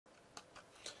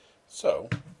So,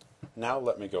 now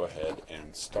let me go ahead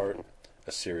and start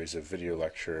a series of video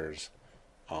lectures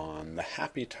on the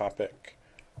happy topic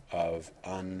of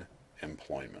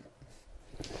unemployment.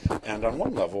 And on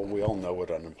one level, we all know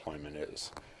what unemployment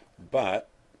is, but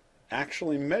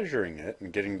actually measuring it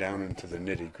and getting down into the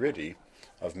nitty-gritty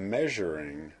of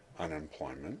measuring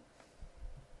unemployment,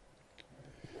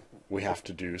 we have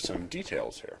to do some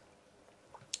details here.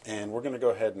 And we're going to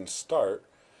go ahead and start,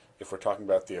 if we're talking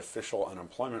about the official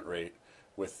unemployment rate,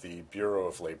 with the Bureau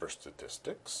of Labor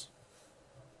Statistics,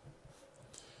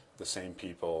 the same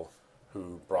people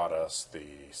who brought us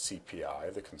the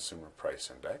CPI, the Consumer Price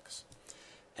Index.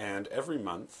 And every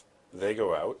month they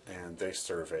go out and they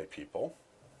survey people.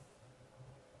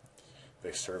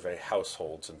 They survey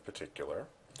households in particular.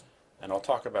 And I'll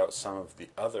talk about some of the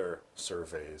other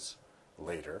surveys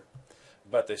later.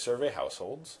 But they survey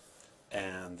households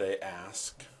and they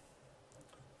ask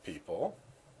people,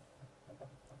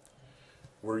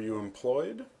 were you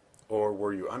employed, or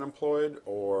were you unemployed,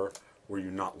 or were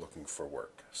you not looking for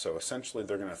work? So essentially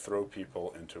they're going to throw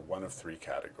people into one of three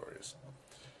categories.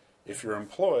 If you're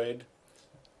employed,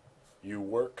 you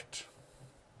worked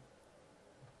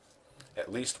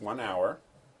at least 1 hour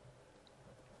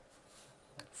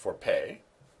for pay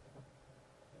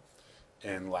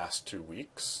in the last 2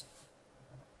 weeks.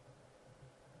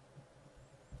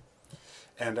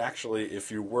 And actually, if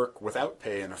you work without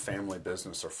pay in a family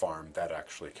business or farm, that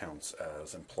actually counts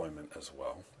as employment as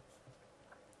well.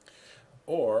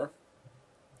 Or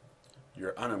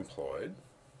you're unemployed,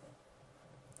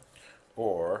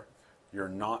 or you're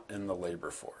not in the labor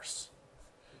force.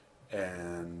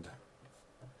 And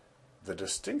the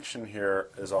distinction here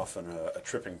is often a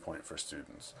tripping point for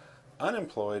students.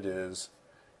 Unemployed is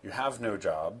you have no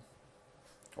job,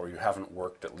 or you haven't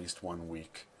worked at least 1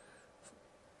 week,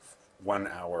 1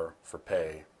 hour for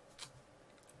pay,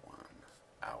 1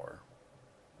 hour,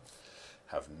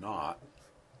 have not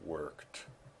worked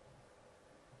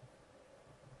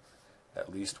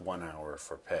at least 1 hour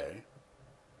for pay,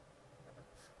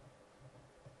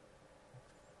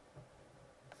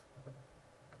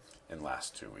 in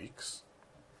last 2 weeks,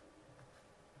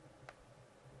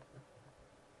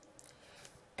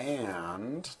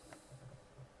 and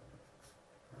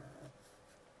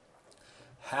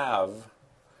have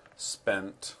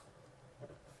spent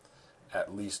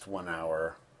at least 1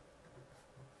 hour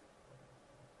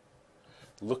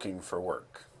looking for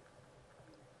work.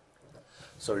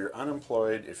 So you're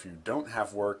unemployed if you don't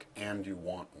have work and you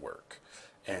want work.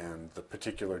 And the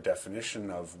particular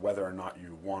definition of whether or not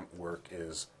you want work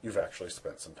is you've actually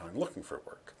spent some time looking for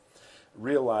work.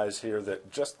 Realize here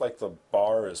that just like the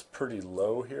bar is pretty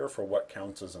low here for what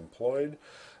counts as employed,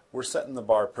 we're setting the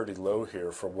bar pretty low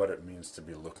here for what it means to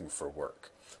be looking for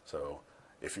work. So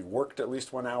if you worked at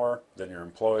least 1 hour, then you're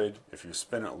employed. If you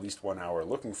spent at least 1 hour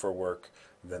looking for work,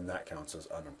 then that counts as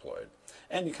unemployed.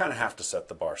 And you kind of have to set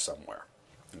the bar somewhere.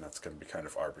 And that's going to be kind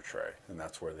of arbitrary. And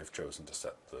that's where they've chosen to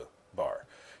set the bar.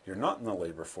 You're not in the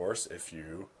labor force if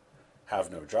you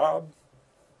have no job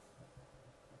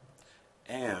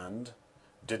and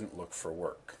didn't look for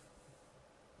work.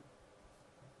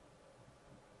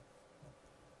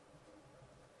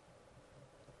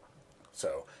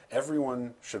 So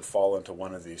everyone should fall into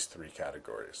one of these three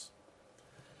categories.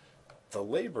 The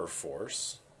labor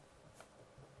force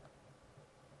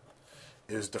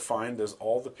is defined as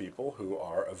all the people who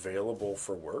are available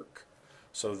for work.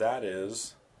 So that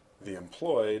is the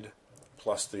employed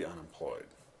plus the unemployed.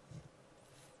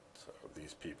 So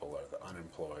these people are the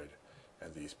unemployed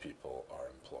and these people are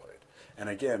employed. And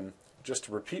again, just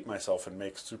to repeat myself and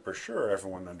make super sure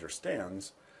everyone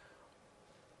understands,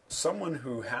 someone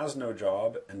who has no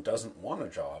job and doesn't want a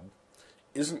job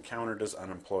isn't counted as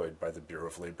unemployed by the Bureau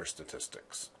of Labor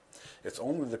Statistics. It's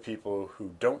only the people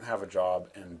who don't have a job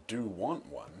and do want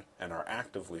one and are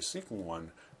actively seeking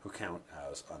one who count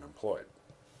as unemployed.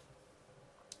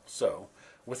 So,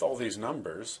 with all these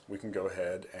numbers, we can go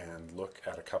ahead and look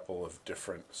at a couple of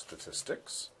different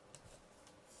statistics.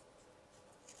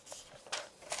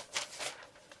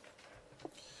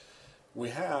 We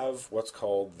have what's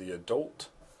called the adult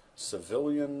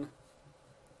civilian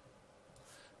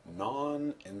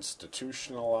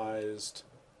non-institutionalized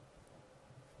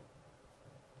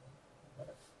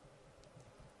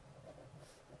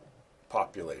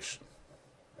population,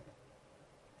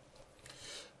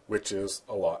 which is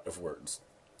a lot of words.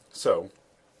 So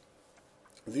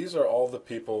these are all the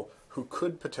people who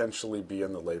could potentially be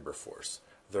in the labor force.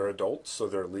 They're adults, so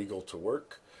they're legal to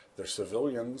work. They're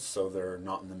civilians, so they're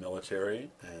not in the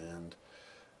military, and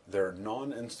They're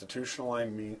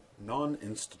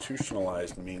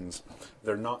non-institutionalized means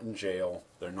they're not in jail,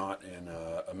 they're not in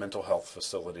a mental health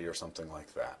facility or something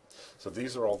like that. So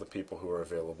these are all the people who are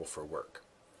available for work.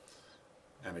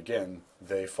 And again,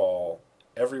 they fall,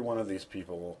 every one of these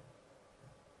people,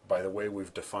 by the way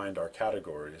we've defined our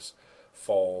categories,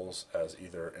 falls as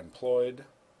either employed,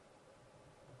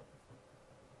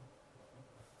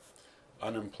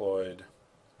 unemployed,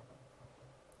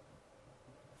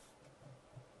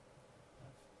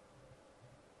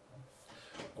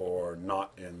 or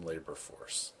not in labor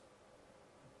force.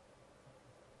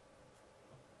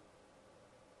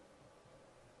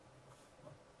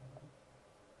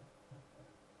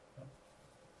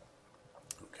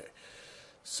 Okay,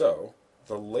 so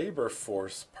the labor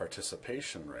force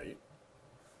participation rate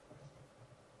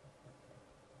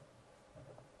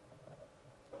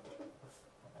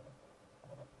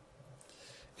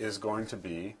is going to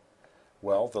be,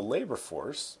 well, the labor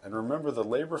force, and remember the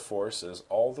labor force is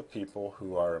all the people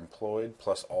who are employed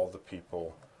plus all the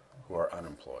people who are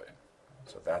unemployed.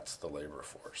 So that's the labor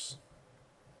force.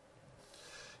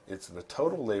 It's the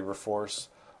total labor force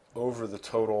over the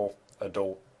total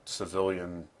adult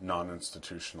civilian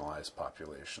non-institutionalized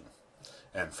population.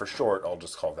 And for short, I'll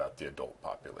just call that the adult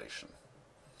population,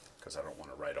 because I don't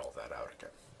want to write all that out again.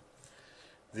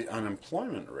 The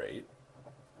unemployment rate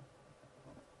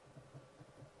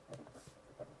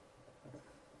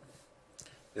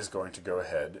is going to go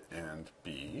ahead and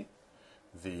be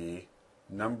the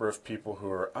number of people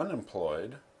who are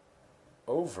unemployed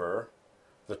over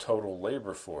the total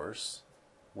labor force,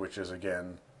 which is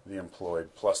again the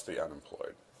employed plus the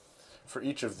unemployed. For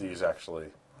each of these, actually,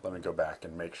 let me go back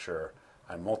and make sure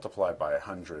I multiply by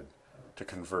 100 to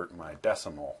convert my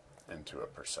decimal into a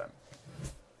percent.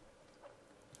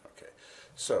 Okay,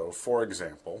 so for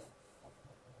example,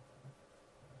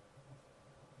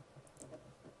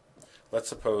 let's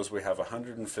suppose we have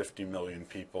 150 million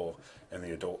people in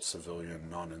the adult civilian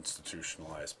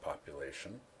non-institutionalized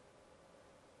population.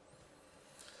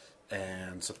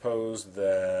 And suppose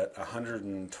that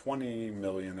 120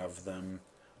 million of them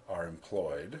are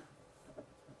employed.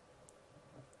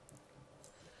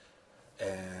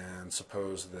 And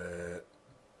suppose that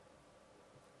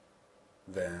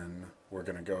then we're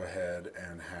going to go ahead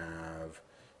and have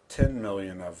 10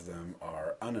 million of them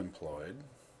are unemployed.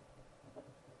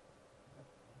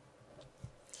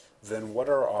 Then what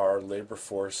are our labor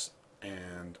force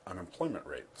and unemployment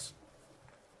rates?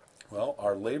 Well,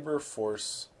 our labor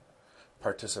force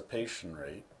participation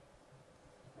rate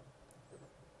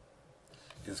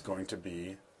is going to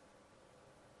be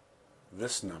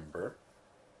this number,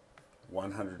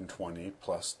 120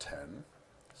 plus 10,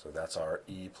 so that's our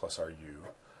E plus our U,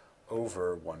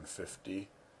 over 150,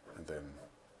 and then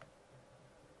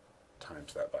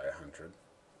times that by 100.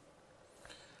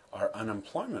 Our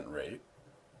unemployment rate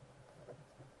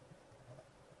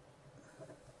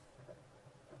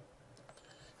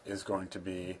is going to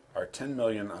be our 10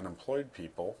 million unemployed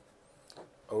people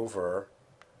over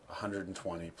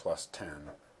 120 plus 10,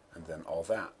 and then all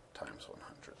that times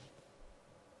 100.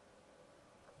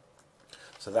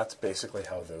 So that's basically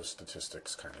how those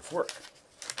statistics kind of work.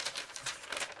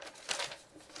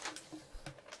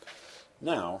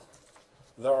 Now,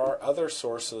 there are other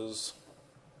sources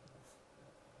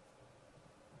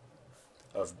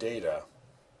of data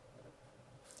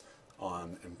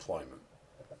on employment.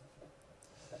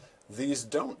 These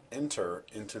don't enter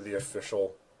into the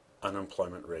official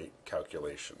unemployment rate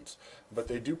calculations, but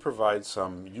they do provide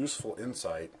some useful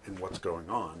insight in what's going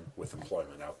on with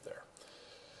employment out there.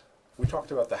 We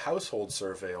talked about the household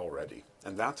survey already,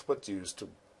 and that's what's used to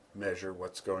measure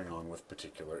what's going on with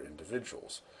particular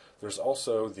individuals. There's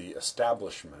also the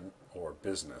establishment or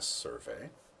business survey.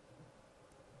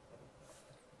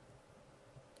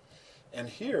 And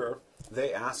here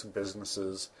they ask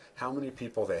businesses how many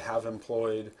people they have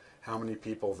employed, how many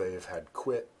people they've had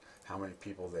quit, how many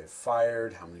people they've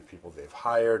fired, how many people they've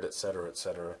hired, etc.,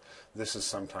 etc. This is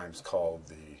sometimes called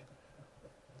the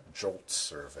JOLT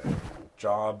survey,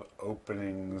 job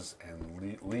openings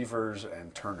and leavers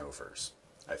and turnovers,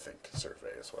 I think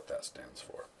survey is what that stands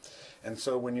for. And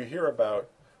so when you hear about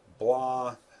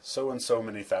blah, so and so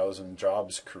many thousand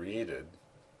jobs created,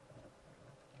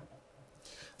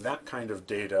 that kind of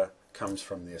data comes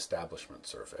from the establishment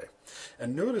survey.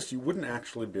 And notice you wouldn't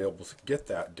actually be able to get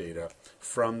that data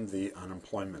from the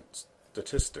unemployment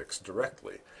statistics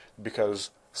directly,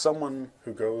 because someone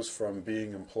who goes from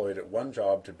being employed at one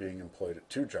job to being employed at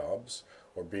two jobs,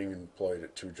 or being employed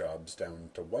at two jobs down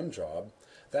to one job,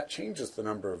 that changes the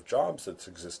number of jobs that's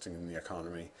existing in the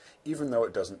economy, even though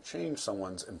it doesn't change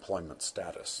someone's employment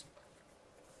status.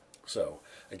 So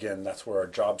again, that's where our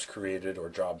jobs created or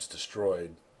jobs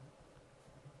destroyed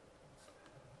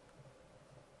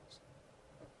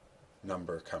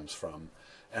number comes from.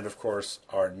 And of course,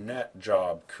 our net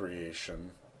job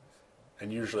creation,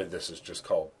 and usually this is just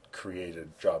called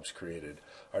created, jobs created.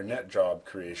 Our net job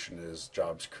creation is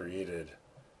jobs created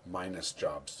minus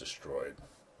jobs destroyed.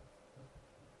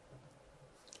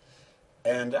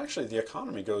 And actually, the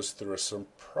economy goes through a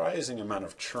surprising amount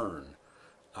of churn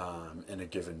in a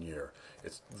given year.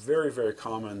 It's very, very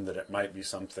common that it might be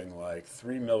something like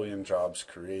 3 million jobs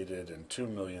created and 2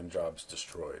 million jobs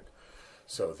destroyed.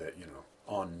 So that,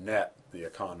 on net, the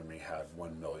economy had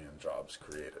 1 million jobs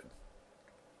created.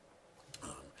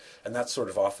 And that's sort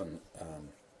of often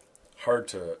hard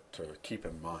to keep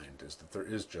in mind, is that there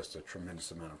is just a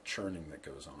tremendous amount of churning that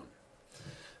goes on.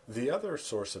 The other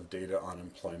source of data on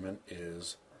employment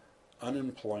is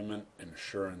unemployment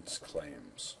insurance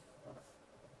claims.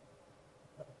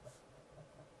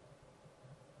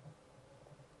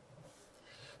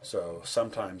 So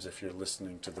sometimes if you're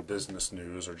listening to the business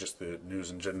news or just the news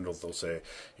in general, they'll say,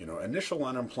 initial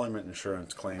unemployment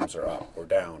insurance claims are up or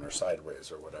down or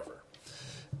sideways or whatever.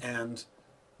 And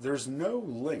there's no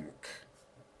link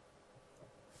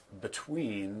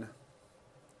between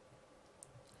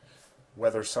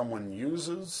whether someone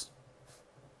uses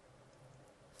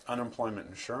unemployment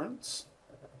insurance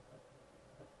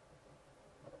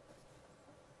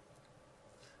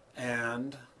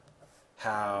and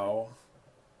how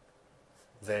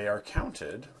they are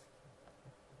counted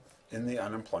in the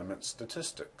unemployment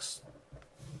statistics.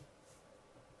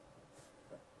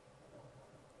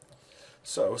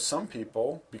 So some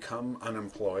people become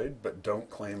unemployed but don't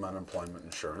claim unemployment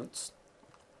insurance.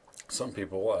 Some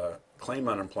people claim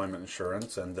unemployment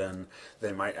insurance and then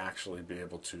they might actually be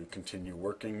able to continue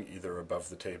working either above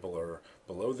the table or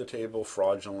below the table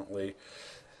fraudulently.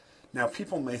 Now,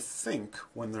 people may think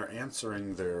when they're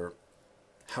answering their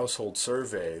household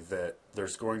survey that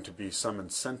there's going to be some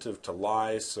incentive to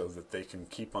lie so that they can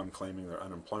keep on claiming their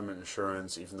unemployment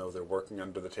insurance even though they're working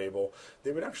under the table.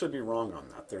 They would actually be wrong on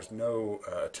that. There's no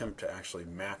attempt to actually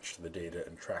match the data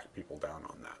and track people down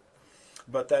on that.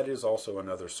 But that is also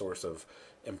another source of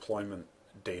employment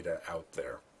data out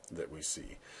there that we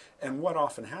see. And what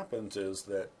often happens is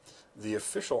that the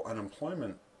official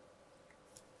unemployment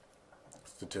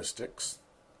statistics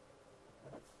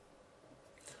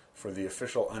for the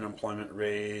official unemployment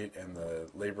rate and the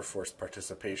labor force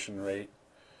participation rate,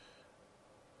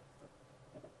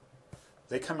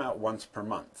 they come out once per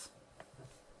month.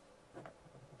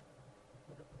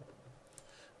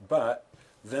 But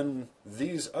then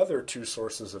these other two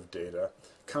sources of data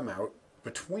come out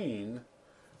between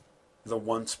the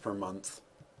once per month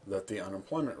that the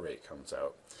unemployment rate comes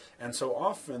out. And so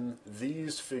often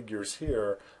these figures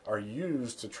here are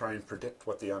used to try and predict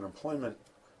what the unemployment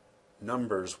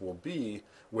numbers will be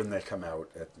when they come out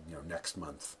at next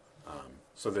month.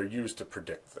 So they're used to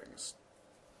predict things.